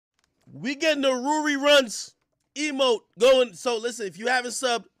We getting the Ruri runs emote going. So listen, if you haven't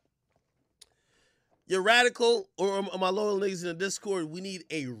subbed, you're radical or my loyal niggas in the Discord, we need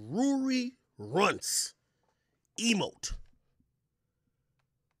a Ruri runs emote.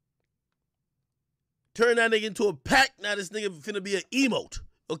 Turn that nigga into a pack. Now this nigga finna be an emote.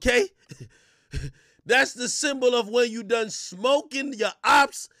 Okay? That's the symbol of when you done smoking your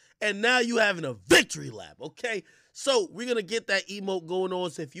ops and now you having a victory lap. Okay? So we're gonna get that emote going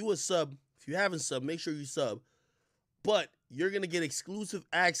on. So if you a sub, if you haven't sub, make sure you sub. But you're gonna get exclusive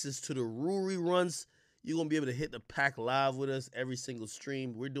access to the Ruri runs. You're gonna be able to hit the pack live with us every single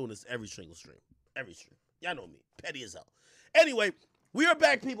stream. We're doing this every single stream. Every stream. Y'all know me. Petty as hell. Anyway, we are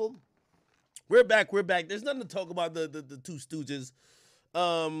back, people. We're back. There's nothing to talk about the two stooges.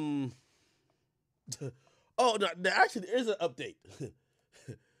 Oh no, actually there is an update.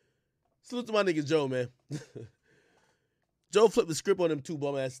 Salute to my nigga Joe, man. Joe flipped the script on them two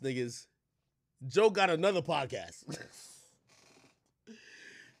bum ass niggas. Joe got another podcast.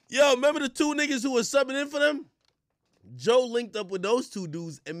 Yo, remember the two niggas who were subbing in for them? Joe linked up with those two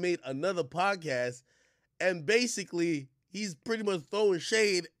dudes and made another podcast. And basically, he's pretty much throwing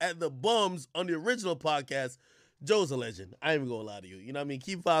shade at the bums on the original podcast. Joe's a legend. I ain't even gonna lie to you. You know what I mean?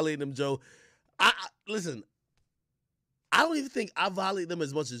 Keep violating him, Joe. Listen, I don't even think I violate them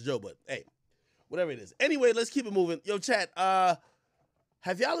as much as Joe, but hey, whatever it is. Anyway, let's keep it moving. Yo, chat,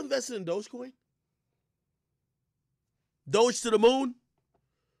 have y'all invested in Dogecoin? Doge to the moon?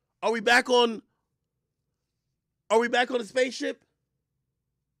 Are we back on the spaceship?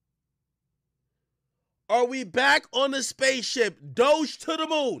 Are we back on the spaceship? Doge to the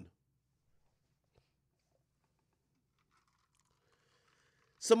moon.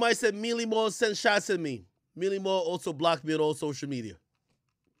 Somebody said Mealy Moore sent shots at me. Mealy Moore also blocked me on all social media.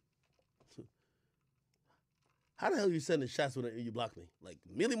 How the hell are you sending shots when you block me? Like,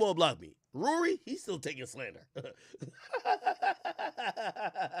 Mealy Moore blocked me. Rory, he's still taking slander.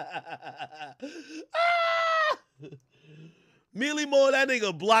 Mealy Moore, that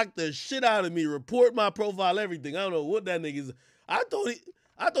nigga blocked the shit out of me. Report my profile, everything. I don't know what that nigga's. I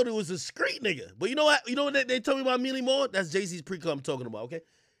thought it was a street nigga. But you know what? You know what they told me about Mealy Moore? That's Jay-Z's pre-com I'm talking about, okay?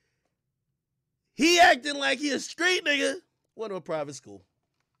 He acting like he a street nigga. Went to a private school.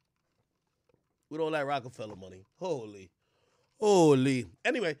 We don't like Rockefeller money. Holy.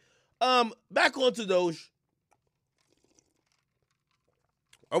 Anyway, back on to Doge.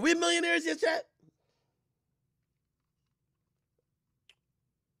 Are we millionaires yet, chat?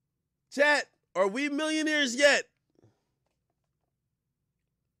 Chat, are we millionaires yet?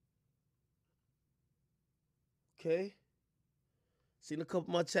 Okay. Seen a couple of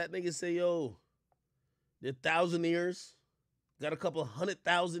my chat niggas say, yo, they're 1,000 years. Got a couple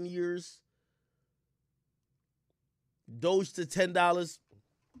 100,000 years. Doge to $10.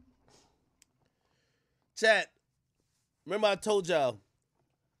 Chat, remember I told y'all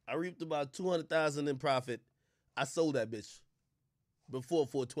I reaped about 200,000 in profit. I sold that bitch before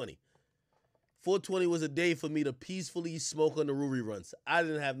 420. 420 was a day for me to peacefully smoke on the Ruri runs. I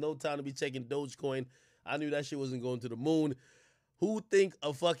didn't have no time to be checking Dogecoin. I knew that shit wasn't going to the moon. Who think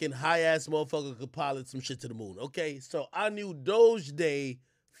a fucking high-ass motherfucker could pilot some shit to the moon? Okay, so I knew Doge Day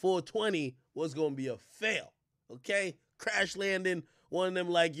 420 was going to be a fail. Okay? Crash landing, one of them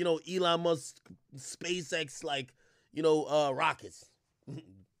like, you know, Elon Musk, SpaceX, like, you know, rockets.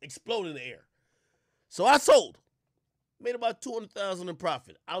 Explode in the air. So I sold. Made about 200,000 in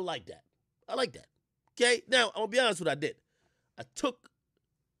profit. I like that. Okay? Now, I'm going to be honest with what I did. I took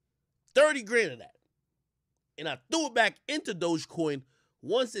 30 grand of that. And I threw it back into Dogecoin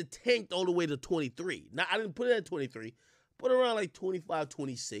once it tanked all the way to 23. Now, I didn't put it at 23. Put it around like 25,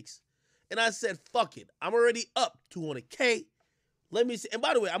 26. And I said, fuck it. I'm already up 200K. Let me see. And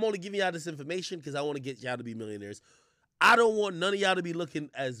by the way, I'm only giving y'all this information because I want to get y'all to be millionaires. I don't want none of y'all to be looking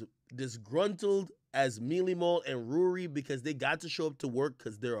as disgruntled as Mealy Moore and Ruri because they got to show up to work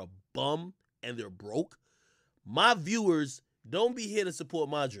because they're a bum and they're broke. My viewers don't be here to support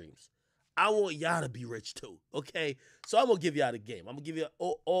my dreams. I want y'all to be rich too, okay? So I'm going to give y'all the game. I'm going to give you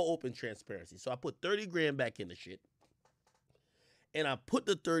all open transparency. So I put 30 grand back in the shit. And I put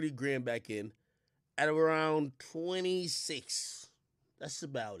the 30 grand back in at around 26. That's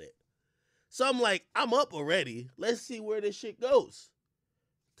about it. So I'm like, I'm up already. Let's see where this shit goes.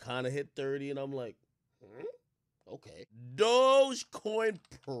 Kind of hit 30 and I'm like, okay. Dogecoin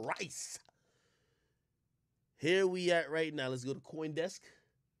price. Here we at right now. Let's go to CoinDesk.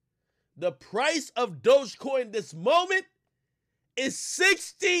 The price of Dogecoin this moment is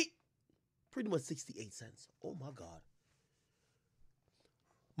pretty much 68 cents. Oh my God.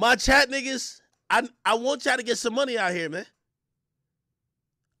 My chat niggas, I want y'all to get some money out here, man.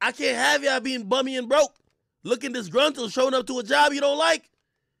 I can't have y'all being bummy and broke, looking disgruntled, showing up to a job you don't like.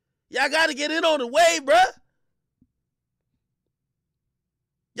 Y'all got to get in on the wave, bruh.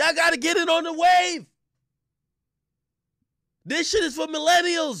 Y'all got to get in on the wave. This shit is for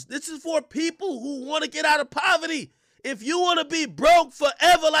millennials. This is for people who want to get out of poverty. If you want to be broke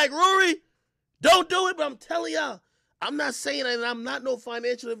forever like Rory, don't do it. But I'm telling y'all, I'm not saying that, and I'm not no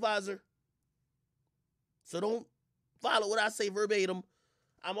financial advisor. So don't follow what I say verbatim.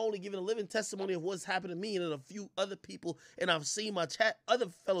 I'm only giving a living testimony of what's happened to me and a few other people. And I've seen my other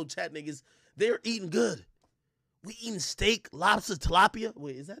fellow chat niggas, they're eating good. We eating steak, lobster, tilapia.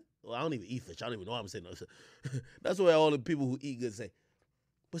 Wait, is that? Well, I don't even eat fish. I don't even know what I'm saying. That's what all the people who eat good say.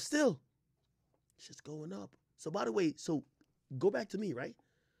 But still, shit's going up. So by the way, so go back to me, right?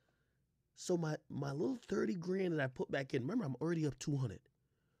 So my little 30 grand that I put back in, remember I'm already up 200.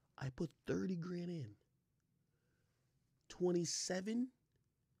 I put 30 grand in. 27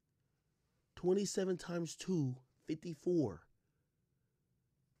 times 2, 54.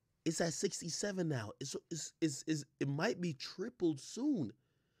 It's at 67 now. It might be tripled soon.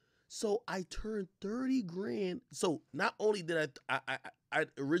 So I turned 30 grand. So not only did I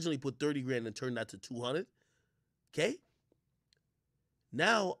originally put 30 grand and turned that to 200. Okay.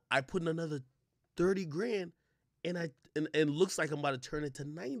 Now I put in another 30 grand and looks like I'm about to turn it to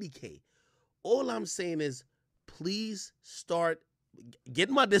 90K. All I'm saying is please get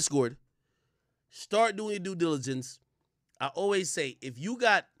in my Discord. Start doing your due diligence. I always say, if you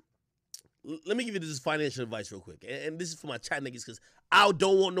got, let me give you this financial advice real quick. And this is for my chat niggas, because I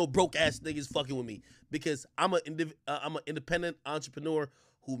don't want no broke ass niggas fucking with me, because I'm an independent entrepreneur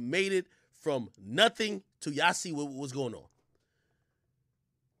who made it from nothing to y'all see what's going on.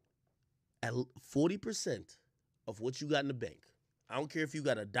 At 40% of what you got in the bank, I don't care if you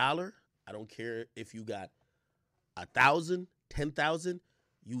got $1, I don't care if you got 1,000, 10,000,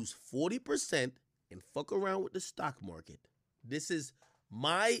 use 40% and fuck around with the stock market. This is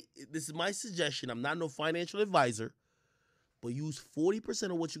my suggestion. I'm not no financial advisor, but use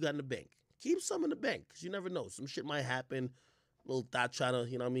 40% of what you got in the bank. Keep some in the bank, because you never know. Some shit might happen. Little thought try to,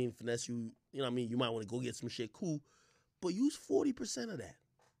 finesse you. You might want to go get some shit. Cool. But use 40% of that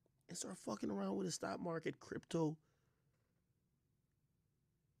and start fucking around with the stock market, crypto.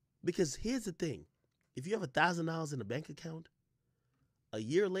 Because here's the thing. If you have $1,000 in a bank account, a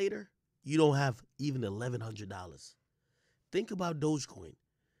year later, you don't have even $1,100. Think about Dogecoin.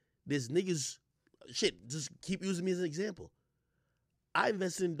 There's niggas, shit, just keep using me as an example. I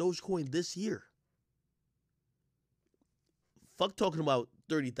invested in Dogecoin this year. Fuck talking about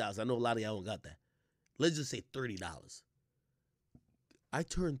 30,000. I know a lot of y'all don't got that. Let's just say $30. I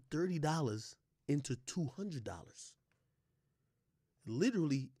turned $30 into $200.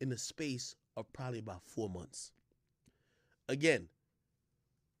 Literally in the space of probably about 4 months. Again,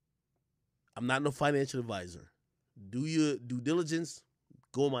 I'm not no financial advisor. Do your due diligence.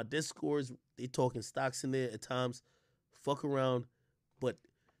 Go on my Discords. They talking stocks in there at times. Fuck around. But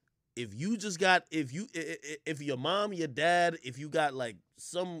if you just got, if your mom, your dad, if you got like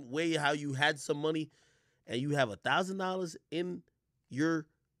some way how you had some money and you have $1,000 in your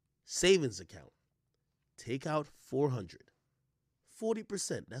savings account, take out 400.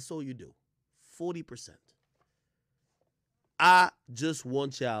 40%. That's all you do. 40%. I just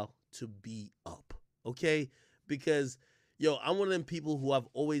want y'all to be up, okay? Because, I'm one of them people who I've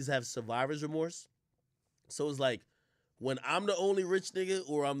always have survivor's remorse. So it's like, when I'm the only rich nigga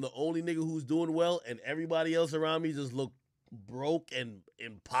or I'm the only nigga who's doing well and everybody else around me just look broke and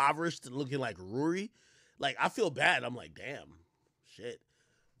impoverished and looking like Rory, like, I feel bad. I'm like, damn, shit.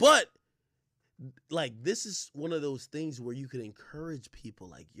 But, like, this is one of those things where you can encourage people,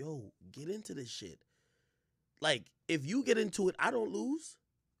 like, yo, get into this shit. Like, if you get into it, I don't lose.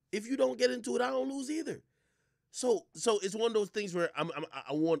 If you don't get into it, I don't lose either. So it's one of those things where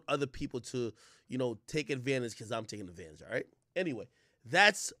I want other people to, take advantage because I'm taking advantage, all right? Anyway,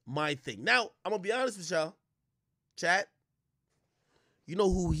 that's my thing. Now, I'm going to be honest with y'all. Chat, you know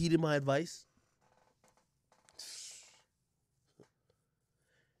who heeded my advice?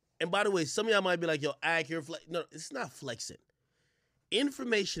 And by the way, some of y'all might be like, yo, accurate flex. No, it's not flexing.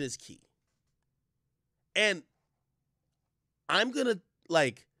 Information is key. And I'm going to,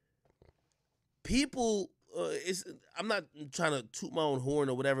 like, people, I'm not trying to toot my own horn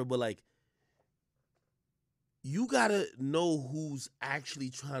or whatever, but, like, you got to know who's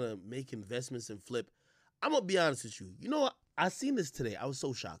actually trying to make investments and flip. I'm going to be honest with you. You know what? I seen this today. I was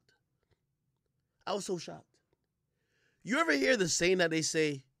so shocked. You ever hear the saying that they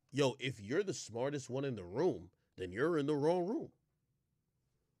say, yo, if you're the smartest one in the room, then you're in the wrong room.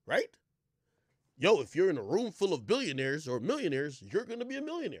 Right? yo, if you're in a room full of billionaires or millionaires, you're going to be a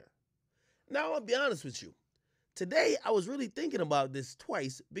millionaire. Now, I'll be honest with you. Today, I was really thinking about this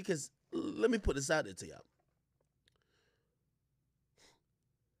twice because let me put this out there to y'all.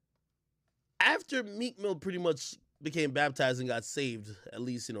 After Meek Mill pretty much became baptized and got saved, at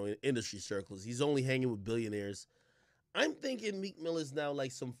least, in industry circles, he's only hanging with billionaires. I'm thinking Meek Mill is now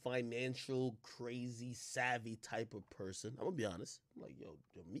like some financial, crazy, savvy type of person. I'm going to be honest. I'm like, yo,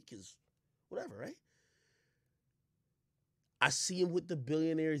 Meek is whatever, right? I see him with the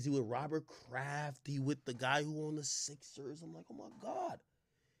billionaires. He with Robert Kraft. He with the guy who owned the Sixers. I'm like, oh my God.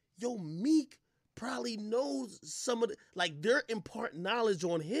 Yo, Meek probably knows some of the, like, they're imparting knowledge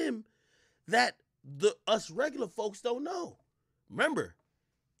on him that us regular folks don't know. Remember,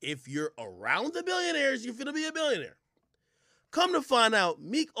 if you're around the billionaires, you're finna be a billionaire. Come to find out,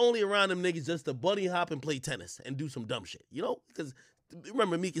 Meek only around them niggas just to bunny hop and play tennis and do some dumb shit, Because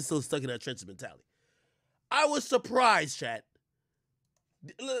remember, Meek is still stuck in that trench mentality. I was surprised, chat.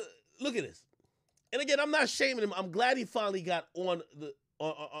 Look at this. And again, I'm not shaming him. I'm glad he finally got on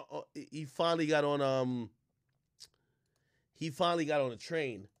he finally got on a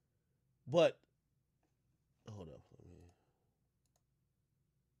train. But hold up.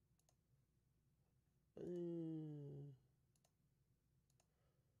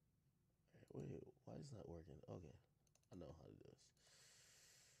 Wait, why is it not working? Okay. I know how to do this.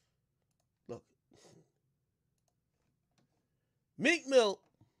 Look. Meek Mill,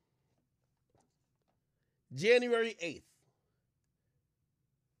 January 8th.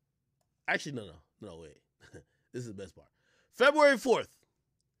 Actually, no, wait. This is the best part. February 4th.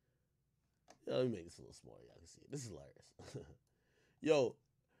 Let me make this a little smaller. Y'all can see it. This is hilarious. Yo,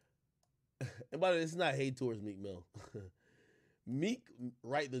 and by the way, it's not hate towards Meek Mill. Meek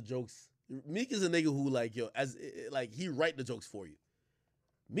write the jokes. Meek is a nigga who he write the jokes for you.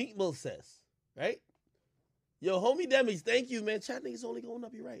 Meek Mill says, right? Yo, homie Demings, thank you, man. Chat niggas only going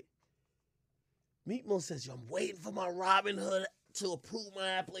up, you right. Meek Mill says, yo, I'm waiting for my Robinhood to approve my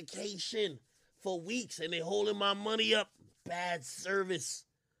application for weeks, and they holding my money up. Bad service.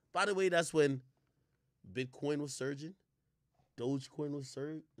 By the way, that's when Bitcoin was surging. Dogecoin was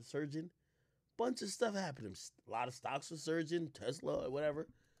surging. Bunch of stuff happening. A lot of stocks were surging. Tesla or whatever.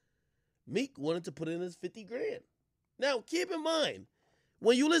 Meek wanted to put in his 50 grand. Now, keep in mind,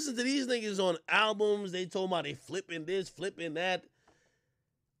 when you listen to these niggas on albums, they told about they flipping this, flipping that.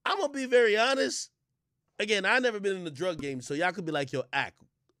 I'm going to be very honest. Again, I never been in the drug game, so y'all could be like, yo, act.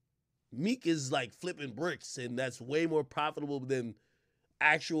 Meek is like flipping bricks, and that's way more profitable than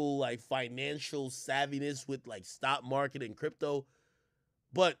actual like financial savviness with like stock market and crypto.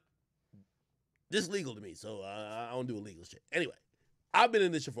 But this is legal to me, so I don't do illegal shit. Anyway, I've been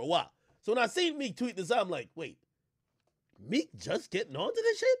in this shit for a while. So when I seen Meek tweet this out, I'm like, wait, Meek just getting onto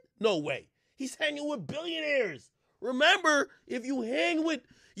this shit? No way. He's hanging with billionaires. Remember, if you hang with,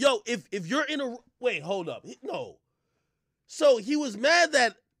 if you're in a, wait, hold up. No. So he was mad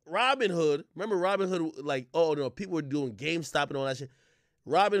that Robinhood, remember Robinhood, like, oh no, people were doing GameStop and all that shit.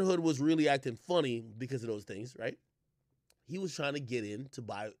 Robinhood was really acting funny because of those things, right? He was trying to get in to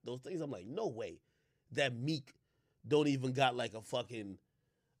buy those things. I'm like, no way that Meek don't even got like a fucking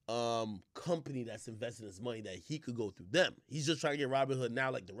company that's investing his money that he could go through them. He's just trying to get Robinhood now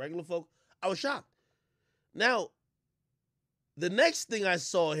like the regular folk. I was shocked. Now, the next thing I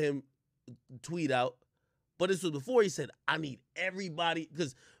saw him tweet out, but this was before he said, I need everybody,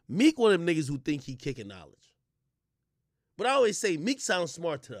 because Meek one of them niggas who think he kicking knowledge. But I always say Meek sounds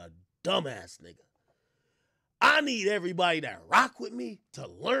smart to a dumbass nigga. I need everybody that rock with me to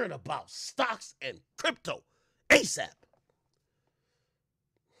learn about stocks and crypto ASAP.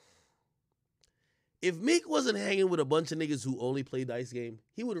 If Meek wasn't hanging with a bunch of niggas who only play dice game,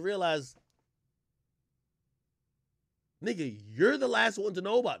 he would realize, nigga, you're the last one to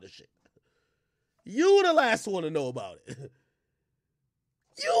know about this shit. You the last one to know about it.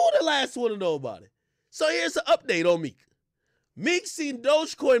 You the last one to know about it. So here's an update on Meek. Meek seen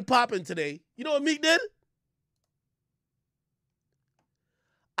Dogecoin popping today. You know what Meek did?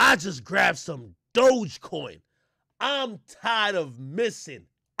 I just grabbed some Dogecoin. I'm tired of missing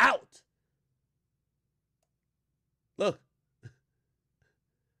out. Look.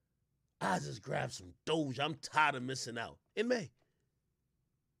 I just grabbed some Doge. I'm tired of missing out. In May.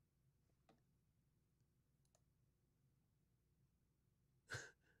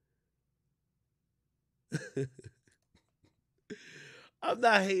 I'm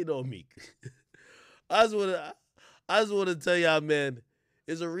not hating on Meek. I just want to tell y'all, man,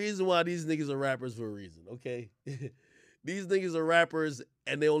 there's a reason why these niggas are rappers for a reason, okay? These niggas are rappers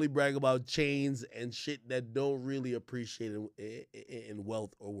and they only brag about chains and shit that don't really appreciate in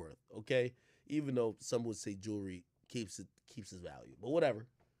wealth or worth, okay? Even though some would say jewelry keeps its value, but whatever.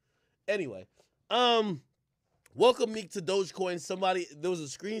 Anyway, welcome Meek to Dogecoin. There was a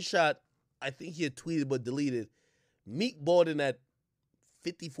screenshot. I think he had tweeted but deleted. Meek bought in at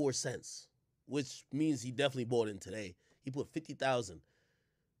 54 cents, which means he definitely bought in today. He put 50,000,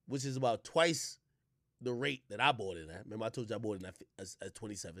 which is about twice the rate that I bought in at. Remember, I told you I bought in at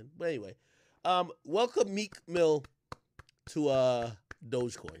 27. But anyway, welcome Meek Mill to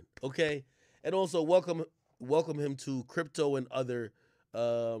Dogecoin, okay? And also welcome him to crypto and other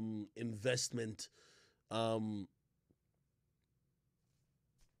investment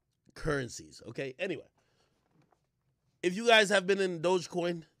currencies, okay? Anyway, if you guys have been in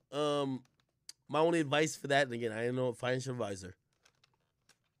Dogecoin, my only advice for that, and again, I am no financial advisor,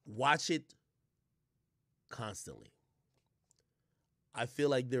 watch it constantly. I feel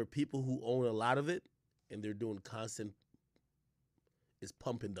like there are people who own a lot of it, and they're doing constant, it's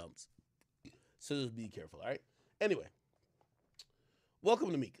pump and dumps. So just be careful, all right? Anyway,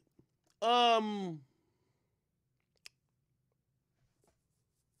 welcome to Meek. What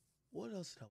else did I